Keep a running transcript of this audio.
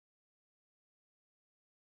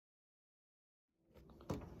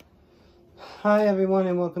Hi everyone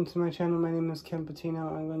and welcome to my channel. My name is Ken Patino.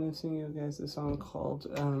 I'm going to sing you guys a song called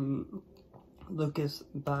Lucas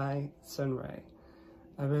by Sunrei.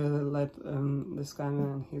 I really like this guy,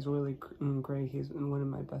 man. He's really great. He's one of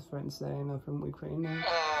my best friends that I know from Ukraine now,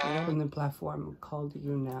 from the platform called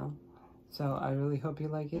YouNow. So I really hope you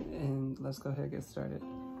like it, and let's go ahead and get started.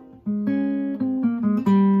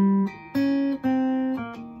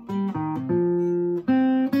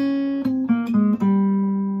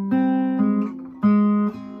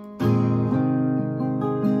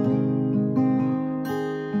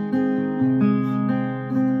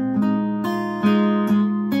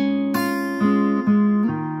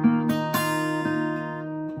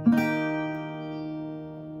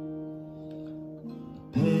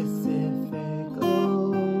 Pacific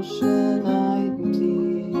Ocean, night and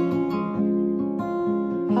day.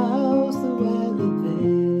 How's the weather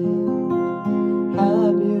there?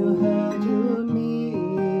 Have you had your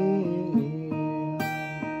meal?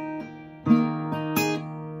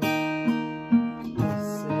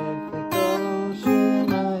 Pacific Ocean,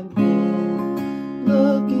 I've been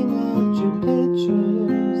looking at your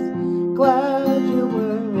pictures. Glad you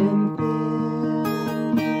weren't there.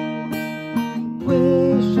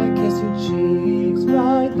 Wish I kissed your cheeks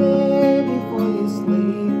right there before you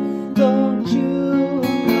sleep. Don't you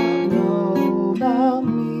not know about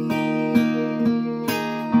me?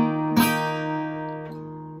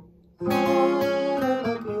 I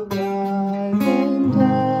love you guys and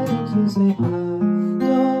dying to say hi.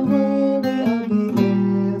 Don't worry, I'll be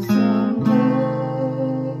there someday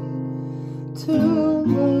to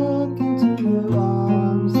look into your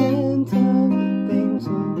arms and tell me things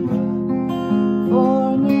are right.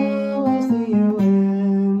 For now, I see you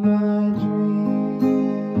in my dreams.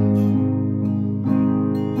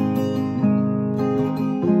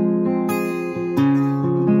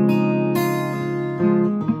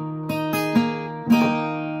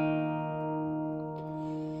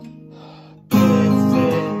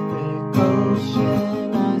 Pacific Ocean,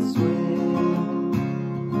 I swear,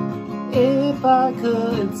 if I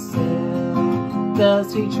could sail,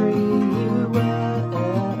 does he treat you well?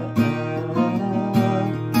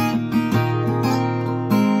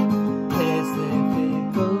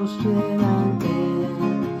 Pacific Ocean, I've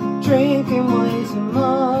been drinking way too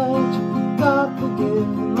much. God forgive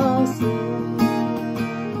my sins.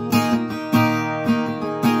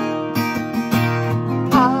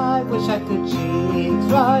 I wish I could cheat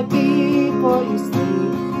right before you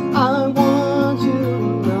sleep. I want you to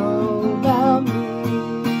know about me.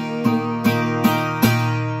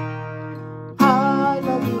 I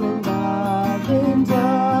love you and I've been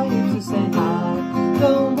dying to say hi.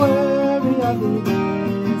 Don't worry, I'll be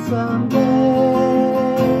there someday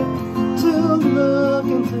to look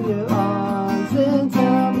into your arms and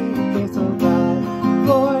tell me it's alright.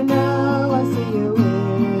 For now, I see you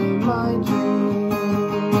in my dreams.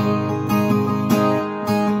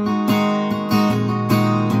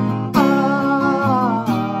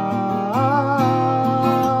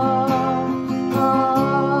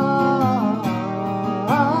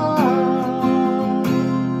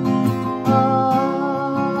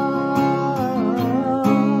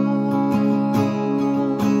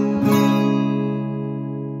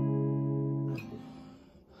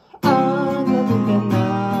 I'm living the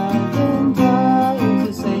night and dying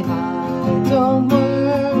to say hi. Don't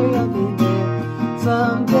worry, I'll be there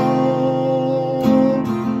someday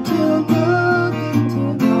to look into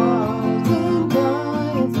your eyes and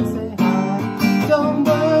dying to say hi. Don't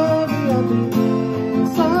worry, I'll be there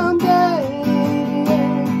someday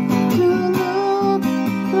to look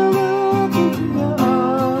into your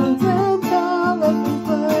eyes and tell every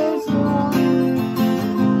place around.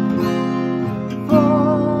 For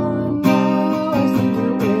now, I see you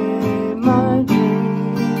in my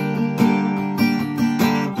dreams.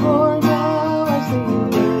 For now, I see you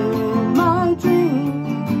in my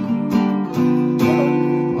dreams.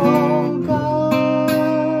 Oh God,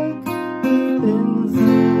 you've been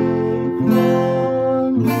safe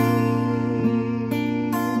for me.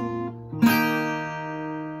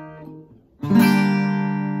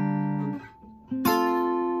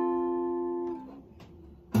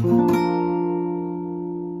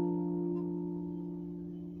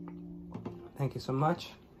 Thank you so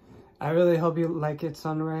much. I really hope you like it,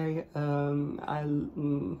 Sunrei. I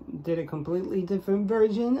did a completely different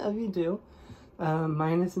version of You Do.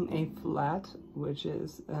 Mine is an A flat, which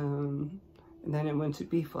is, and then it went to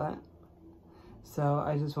B flat. So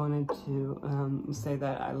I just wanted to say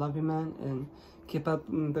that I love you, man, and keep up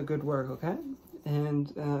the good work, okay?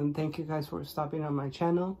 And thank you guys for stopping on my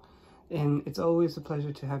channel. And it's always a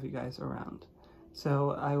pleasure to have you guys around.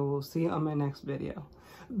 So I will see you on my next video.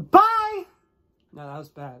 Bye! No, that was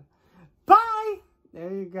bad. Bye!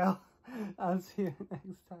 There you go. I'll see you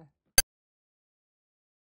next time.